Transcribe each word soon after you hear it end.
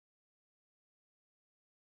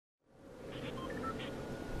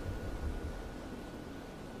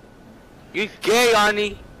You gay,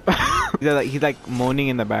 honey. He's like moaning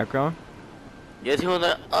in the background. Yes, he was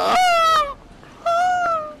like,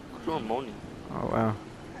 Who's doing moaning? Oh wow.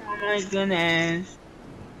 Oh my goodness.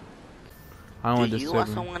 I don't want Do to you disturb want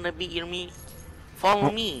him. someone to beat me?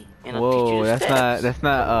 Follow me, and I'll teach you Whoa, the steps. that's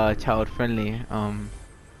not child friendly.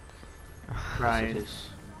 Right. Yes, it is.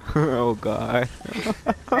 Oh god.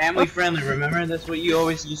 Family friendly, remember? That's what you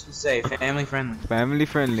always used to say. Family friendly. Family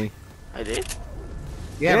friendly. I did?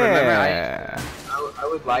 Yeah, remember? Yeah. I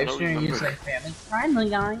would live stream and you say family friendly,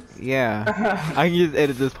 guys. Yeah. I can just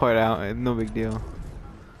edit this part out. It's no big deal.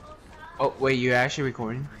 Oh, wait, you actually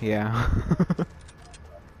recording? Yeah.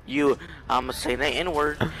 I'ma say the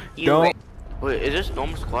N-word. Don't. Wait, is this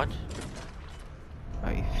normal squad?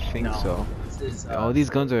 I think No. so. This is, All these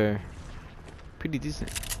guns are pretty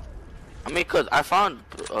decent. I mean, cause I found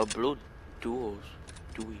blue duos.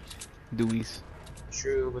 Deweys.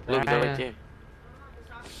 true, but Look, they're right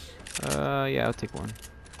there. Yeah, I'll take one.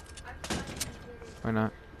 Why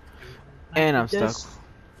not? And I'm stuck.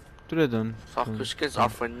 Done. Soccer skins are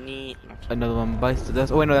for neat. Another one bites the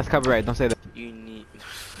dust. Oh wait, no, that's copyright. Don't say that. You need.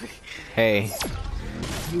 Hey.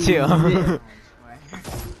 Chill.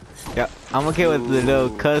 Yeah, I'm okay with the little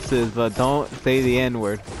cusses, but don't say the N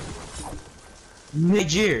word.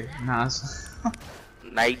 Niger. Nah.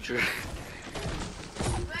 Niger.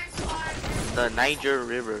 The Niger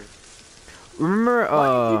River. Remember,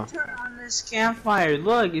 Why did you turn on this campfire?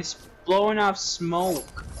 Look, it's blowing off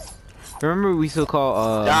smoke. remember we still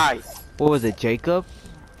call Die. what was it, Jacob?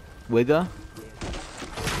 Wigga?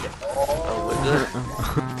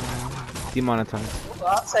 Demonetized. Well,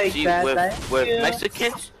 I'll take See, that. with Thank you.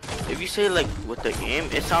 Mexicans, if you say like with the M,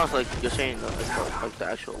 it sounds like you're saying like the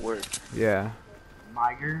actual word. Yeah.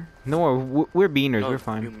 Miger? No, we're beaners. No, we're You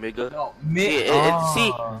fine. nigga. No,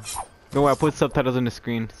 See, No, I put subtitles on the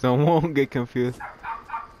screen, so I won't get confused.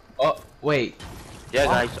 Oh, wait. Yeah,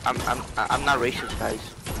 guys, I'm not racist, guys.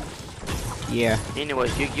 Yeah.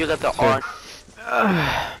 Anyways, you got the Sure.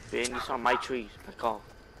 R. And you saw my trees. Back off.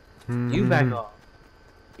 You back off.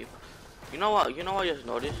 You know what? I just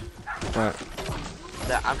noticed What?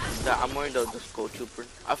 that I'm wearing the skull trooper.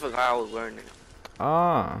 I forgot I was wearing it.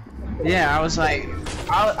 Ah. Yeah, I was like,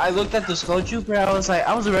 I looked at the skull trooper. I was like,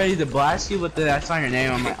 I was ready to blast you, but then I saw your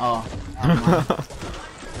name. I'm like, oh.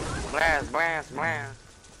 Blast, blast, blast.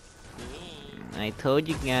 I told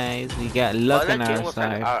you guys, we got luck on our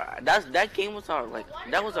side. That game was our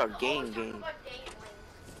game.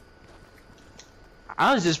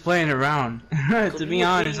 I was just playing around. To be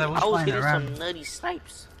honest, I was playing getting around. some nutty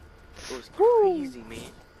snipes. It was crazy, man.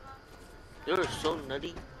 They were so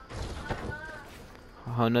nutty.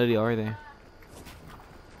 How nutty are they?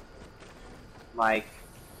 Like,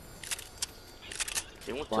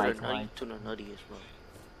 They went Like, to the nuttiest, bro.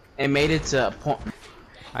 it made it to a point.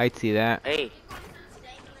 I'd see that. Hey,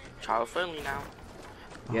 child friendly now.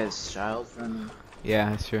 Yes, child friendly. Yeah,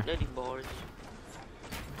 that's true. Nutty boys.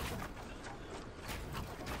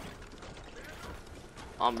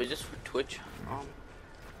 Is this for Twitch?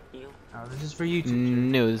 You know? Oh, this is for YouTube.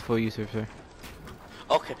 No, this is for you, sir.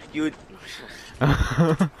 Okay, you.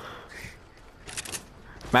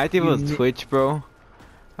 Matthew was Twitch, bro.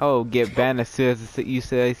 Oh, get banned as soon as you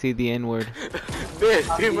say I see the N word. Man,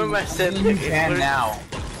 you remember I said You can now.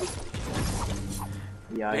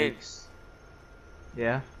 Yikes.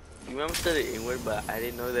 Yeah. You remember I said the N-word, but I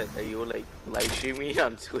didn't know that you were like live streaming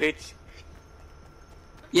on Twitch.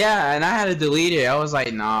 Yeah, and I had to delete it. I was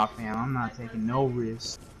like, nah, fam, I'm not taking no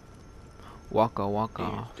risks. Waka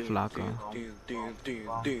waka, flocka.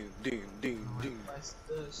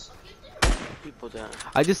 People down.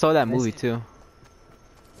 I just saw that movie too.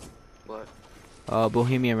 What?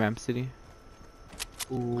 Bohemian Rhapsody.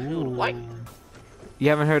 Ooh. What? You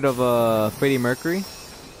haven't heard of Freddie Mercury?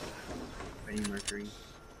 Freddie Mercury.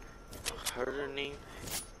 Heard her name?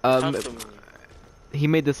 Um, Sounds familiar. he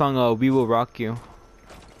made the song "We Will Rock You."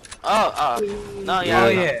 No, yeah. Oh,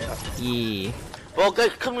 yeah. Yeah. Well,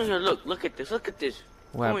 guys, come in here. Look at this. Look at this.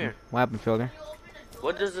 What Come happened? here. What happened, Fielder?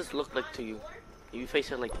 What does this look like to you? You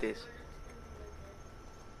face it like this.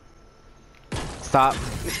 Stop.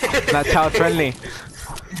 Not child friendly.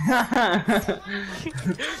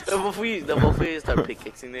 Before you start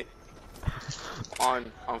pickaxing it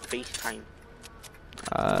on FaceTime.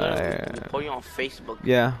 We'll put you on Facebook.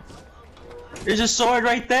 Yeah. There's a sword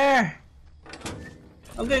right there.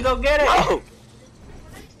 I'm gonna go get it. Oh!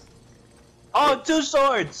 Oh, 2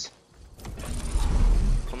 swords.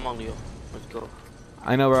 Come on, Leo. Let's go.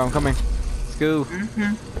 I know where I'm coming. Let's go.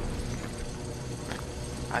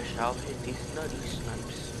 I shall hit these nutty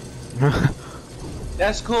snipes.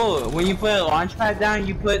 That's cool. When you put a launch pad down,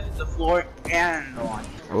 you put the floor and the one.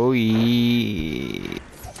 Oh yeah.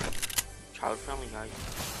 Child friendly, guys.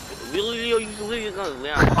 Really, you literally gonna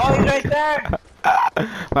land. Oh, he's right there.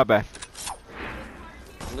 My bad.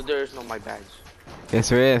 No, there is no my bags. Yes,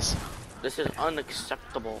 there is. This is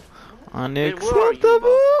unacceptable.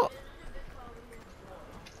 Unacceptable.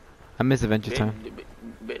 I miss Adventure Time.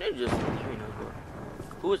 Ben just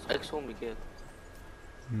who is XO Miguel?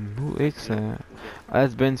 Who is that?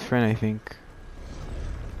 That's Ben's friend, I think.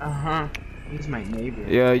 Uh-huh. He's my neighbor.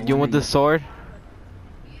 Yeah, you want the sword?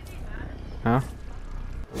 Huh?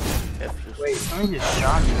 Wait, someone just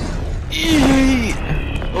shot me.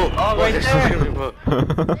 Oh, right there's there. something, bro. I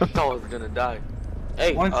thought I was gonna die.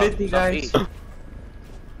 Hey, 150 guys. southeast.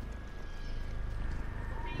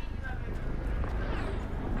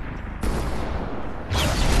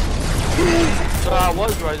 So I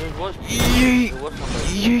was right, it was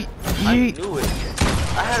somebody. I knew it.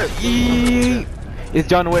 I had a feeling. It's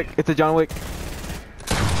John Wick. It's a John Wick.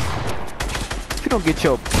 If you don't get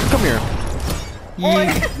your, come here. Oh,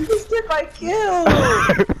 you just did my kill.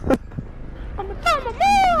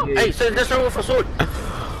 Hey, send this over for sword.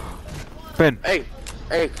 Ben. Hey,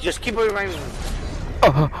 just keep it around me.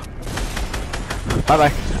 Oh. Bye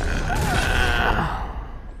bye.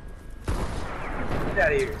 Get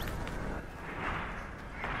out of here.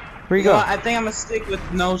 Where you You know go? what, I think I'm gonna stick with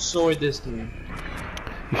no sword this game.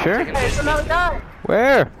 You sure? Hey, it's another guy.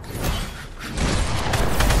 Where?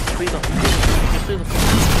 Please don't. Please don't.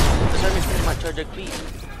 Let me finish my charger, please.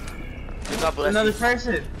 God bless Another you.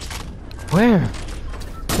 person. Where?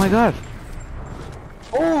 Oh my god.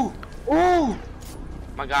 Oh, oh.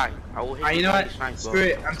 My guy, I will hit Alright, you know what? Nice, Screw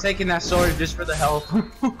it. I'm taking that sword just for the health.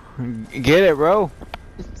 Get it, bro.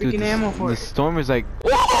 Freaking Dude, ammo for the it. storm is like.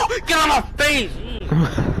 Whoa! Get on my face!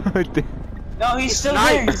 No, he's still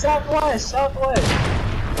Snipe. there. Southwest, southwest.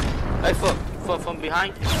 Hey, from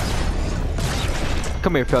behind.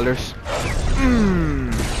 Come here, fellas.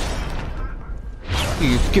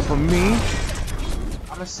 You skip on me. I'm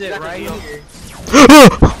gonna sit Got right the here.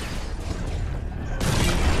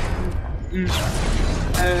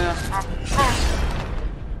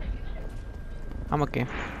 I'm okay.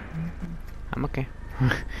 I'm okay.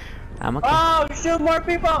 I'm okay. Oh, shoot more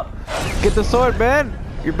people! Get the sword, man.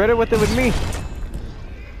 You're better with it with me.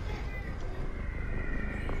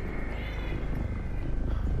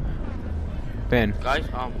 Ben. Guys,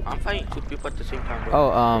 I'm fighting two people at the same time, bro.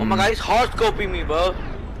 Oh, Oh my guy's hard scoping me, bro.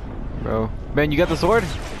 Bro. Ben, you got the sword?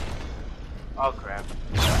 Oh crap!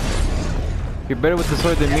 You're better with the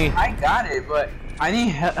sword than me. I got it, but I need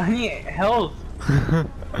health.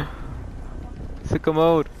 Sicko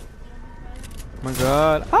mode. Oh my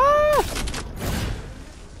god. Ah!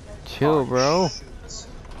 Chill, bro.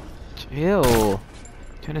 Chill.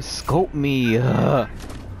 Trying to scope me. Oh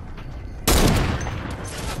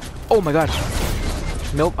my god.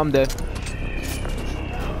 Nope, I'm dead.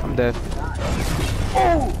 I'm dead.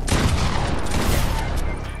 Oh!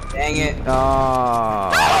 Dang it!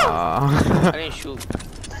 Ah. I didn't shoot.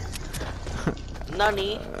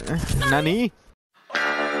 Nani? Nani?